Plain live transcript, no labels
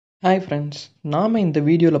Hi friends, நாம் இந்த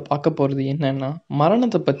வீடியோவில் பார்க்க போகிறது என்னென்னா,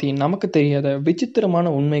 மரணத்தை பற்றி நமக்கு தெரியாத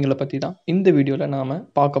விசித்திரமான உண்மைகளை பற்றி தான் இந்த வீடியோவில் நாம்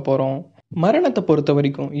பார்க்க போகிறோம். மரணத்தை பொறுத்த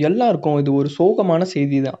வரைக்கும் எல்லாருக்கும் இது ஒரு சோகமான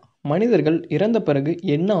செய்தி தான். மனிதர்கள் இறந்த பிறகு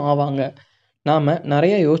என்ன ஆவாங்க, நாம்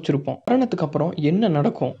நிறைய யோசிச்சிருப்போம். மரணத்துக்கு அப்புறம் என்ன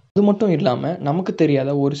நடக்கும், அது மட்டும் இல்லாமல் நமக்கு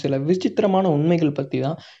தெரியாத ஒரு சில விசித்திரமான உண்மைகள் பற்றி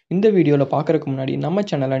தான் இந்த வீடியோவில் பார்க்குறதுக்கு முன்னாடி நம்ம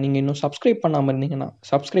சேனலை நீங்கள் இன்னும் சப்ஸ்கிரைப் பண்ணாமல் இருந்தீங்கன்னா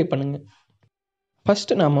சப்ஸ்கிரைப் பண்ணுங்கள்.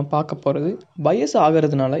 ஃபஸ்ட்டு நாம் பார்க்க போகிறது, வயசு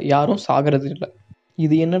ஆகிறதுனால யாரும் சாகிறது இல்லை.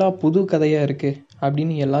 இது என்னடா புது கதையாக இருக்குது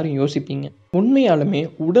அப்படின்னு எல்லாரும் யோசிப்பீங்க. உண்மையாலுமே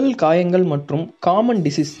உடல் காயங்கள் மற்றும் காமன்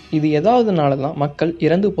டிசீஸ் இது ஏதாவதுனால தான் மக்கள்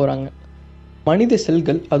இறந்து போகிறாங்க. மனித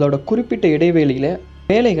செல்கள் அதோட குறிப்பிட்ட இடைவெளியில்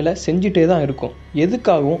வேலைகளை செஞ்சுட்டே தான் இருக்கும்.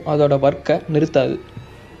 எதுக்காகவும் அதோட ஒர்க்கை நிறுத்தாது.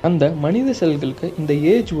 அந்த மனித செல்களுக்கு இந்த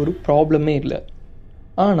ஏஜ் ஒரு ப்ராப்ளமே இல்லை.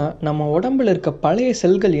 ஆனால் நம்ம உடம்புல இருக்க பழைய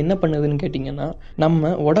செல்கள் என்ன பண்ணுதுன்னு கேட்டிங்கன்னா, நம்ம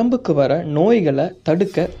உடம்புக்கு வர நோய்களை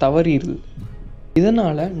தடுக்க தவறிடுது.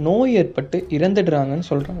 இதனால் நோய் ஏற்பட்டு இறந்துடுறாங்கன்னு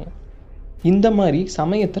சொல்கிறாங்க. இந்த மாதிரி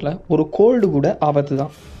சமயத்தில் ஒரு கோல்டு கூட ஆபத்து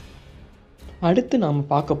தான். அடுத்து நாம்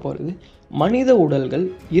பார்க்க போகிறது, மனித உடல்கள்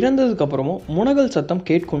இறந்ததுக்கப்புறமும் முனகல் சத்தம்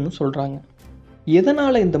கேட்கும்னு சொல்கிறாங்க.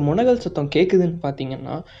 எதனால் இந்த முனகல் சத்தம் கேட்குதுன்னு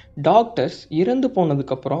பார்த்தீங்கன்னா, டாக்டர்ஸ் இறந்து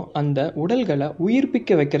போனதுக்கப்புறம் அந்த உடல்களை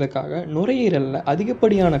உயிர்ப்பிக்க வைக்கிறதுக்காக நுரையீரலில்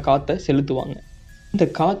அதிகப்படியான காற்றை செலுத்துவாங்க. இந்த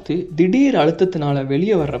காற்று திடீர் அழுத்தத்தினால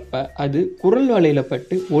வெளியே வர்றப்ப அது குரல் வலையில்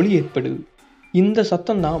பட்டு ஒலி ஏற்படுது. இந்த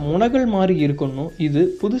சத்தம் தான் முனகல் மாதிரி இருக்குன்னு இது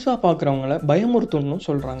புதுசாக பார்க்குறவங்கள பயமுறுத்தும்னு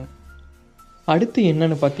சொல்கிறாங்க. அடுத்து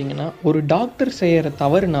என்னன்னு பார்த்தீங்கன்னா, ஒரு டாக்டர் செய்கிற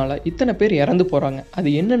தவறுனால இத்தனை பேர் இறந்து போகிறாங்க. அது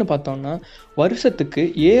என்னன்னு பார்த்தோம்னா, வருஷத்துக்கு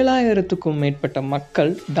 7000க்கும் மேற்பட்ட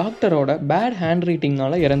மக்கள் டாக்டரோட பேட் ஹேண்ட்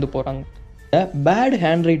ரைட்டிங்னால இறந்து போகிறாங்க. இந்த பேட்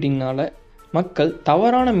ஹேண்ட் ரைட்டிங்னால மக்கள்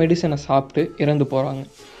தவறான மெடிசனை சாப்பிட்டு இறந்து போகிறாங்க.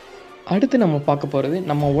 அடுத்து நம்ம பார்க்க போகிறது,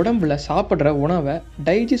 நம்ம உடம்புல சாப்பிட்ற உணவை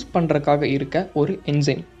டைஜஸ்ட் பண்ணுறதுக்காக இருக்க ஒரு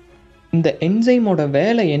என்சைம். இந்த என்சைமோட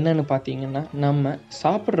வேலை என்னன்னு பார்த்தீங்கன்னா, நம்ம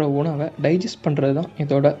சாப்பிட்ற உணவை டைஜஸ்ட் பண்ணுறது தான்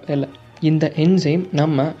இதோட வேலை. இந்த என்சைம்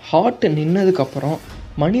நம்ம ஹார்ட் நின்னதுக்கப்புறம்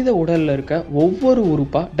மனித உடலில் இருக்க ஒவ்வொரு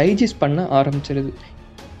உறுப்பாக டைஜஸ்ட் பண்ண ஆரம்பிச்சிருது.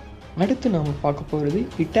 அடுத்து நாம் பார்க்க போகிறது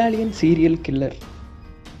இட்டாலியன் சீரியல் கில்லர்.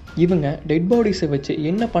 இவங்க டெட் பாடிஸை வச்சு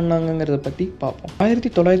என்ன பண்ணாங்கங்கிறத பற்றி பார்ப்போம்.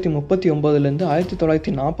 1939லேருந்து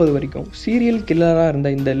 1940 வரைக்கும் சீரியல் கில்லராக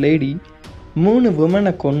இருந்த இந்த லேடி 3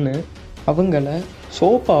 விமனை கொன்று அவங்கள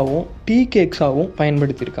சோப்பாகவும் டீ கேக்ஸாகவும்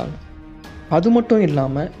பயன்படுத்தியிருக்காங்க. அது மட்டும்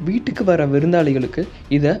இல்லாமல் வீட்டுக்கு வர விருந்தாளிகளுக்கு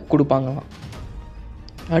இதை கொடுப்பாங்களாம்.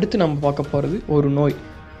 அடுத்து நம்ம பார்க்க போகிறது ஒரு நோய்.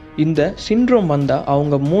 இந்த சிண்ட்ரோம் வந்தால்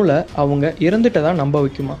அவங்க மூளை அவங்க இறந்துட்டதாக நம்ப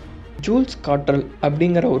வைக்குமா. ஜூல்ஸ் காட்ரல்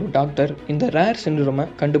அப்படிங்கிற ஒரு டாக்டர் இந்த ரேர் சிண்ட்ரோமை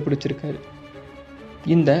கண்டுபிடிச்சிருக்காரு.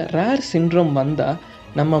 இந்த ரேர் சிண்ட்ரோம் வந்தால்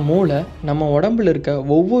நம்ம மூளை நம்ம உடம்புல இருக்க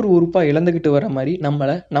ஒவ்வொரு உறுப்பாக இழந்துக்கிட்டு வர மாதிரி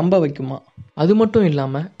நம்மளை நம்ப வைக்குமா. அது மட்டும்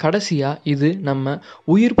இல்லாமல் கடைசியாக இது நம்ம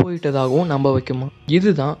உயிர் போயிட்டதாகவும் நம்ப வைக்குமா.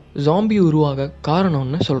 இதுதான் ஜாம்பி உருவாக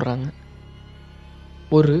காரணம்னு சொல்கிறாங்க.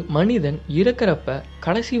 ஒரு மனிதன் இறக்கிறப்ப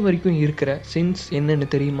கடைசி வரைக்கும் இருக்கிற சென்ஸ் என்னன்னு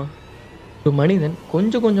தெரியுமா? ஒரு மனிதன்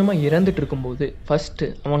கொஞ்சம் கொஞ்சமாக இறந்துட்டு இருக்கும்போது ஃபஸ்ட்டு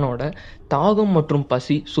அவனோட தாகம் மற்றும்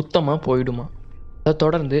பசி சுத்தமாக போயிடுமா. அதை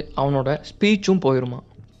தொடர்ந்து அவனோட ஸ்பீச்சும் போயிடுமா.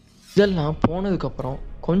 இதெல்லாம் போனதுக்கப்புறம்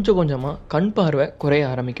கொஞ்சம் கொஞ்சமாக கண் பார்வை குறைய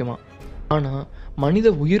ஆரம்பிக்குமா. ஆனால் மனித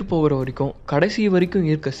உயிர் போகிற வரைக்கும் கடைசி வரைக்கும்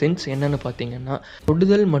இருக்க சென்ஸ் என்னன்னு பார்த்தீங்கன்னா,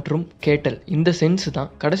 தொடுதல் மற்றும் கேட்டல், இந்த சென்ஸ்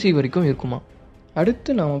தான் கடைசி வரைக்கும் இருக்குமா.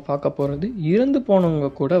 அடுத்து நாம் பார்க்க போகிறது இறந்து போனவங்க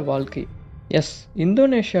கூட வாழ்க்கை. எஸ்,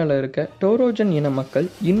 இந்தோனேஷியாவில் இருக்க டோரோஜன் இன மக்கள்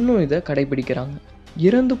இன்னும் இதை கடைபிடிக்கிறாங்க.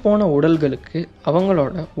 இறந்து போன உடல்களுக்கு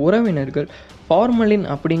அவங்களோட உறவினர்கள் ஃபார்மலின்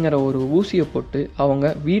அப்படிங்கிற ஒரு ஊசியை போட்டு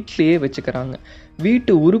அவங்க வீட்டிலையே வச்சுக்கிறாங்க.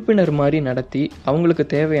 வீட்டு உறுப்பினர் மாதிரி நடத்தி அவங்களுக்கு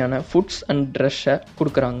தேவையான ஃபுட்ஸ் அண்ட் ட்ரெஸ்ஸை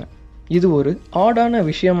கொடுக்குறாங்க. இது ஒரு ஆடான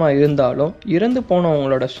விஷயமா இருந்தாலும் இறந்து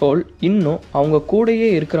போனவங்களோட சோல் இன்னும் அவங்க கூடயே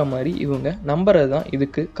இருக்கிற மாதிரி இவங்க நம்புறது தான்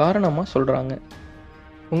இதுக்கு காரணமாக சொல்கிறாங்க.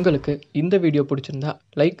 உங்களுக்கு இந்த வீடியோ பிடிச்சிருந்தா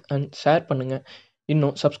லைக் அண்ட் ஷேர் பண்ணுங்கள்.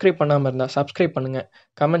 இன்னும் சப்ஸ்கிரைப் பண்ணாமல் இருந்தால் சப்ஸ்கிரைப் பண்ணுங்கள்.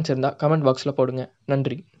 கமெண்ட்ஸ் இருந்தால் கமெண்ட் பாக்ஸில் போடுங்க.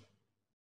 நன்றி.